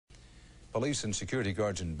Police and security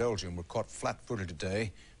guards in Belgium were caught flat-footed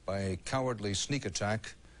today by a cowardly sneak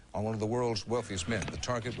attack on one of the world's wealthiest men. The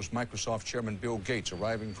target was Microsoft Chairman Bill Gates,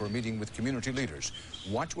 arriving for a meeting with community leaders.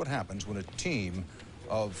 Watch what happens when a team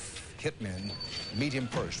of hitmen meet him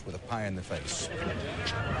first with a pie in the face.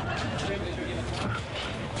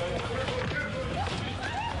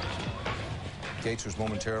 Gates was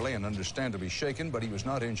momentarily and understandably shaken, but he was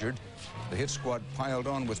not injured. The hit squad piled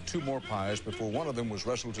on with 2 more pies before one of them was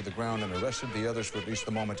wrestled to the ground and arrested. The others, for at least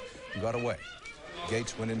the moment, got away.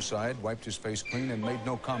 Gates went inside, wiped his face clean, and made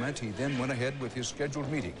no comment. He then went ahead with his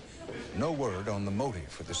scheduled meeting. No word on the motive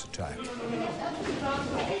for this attack.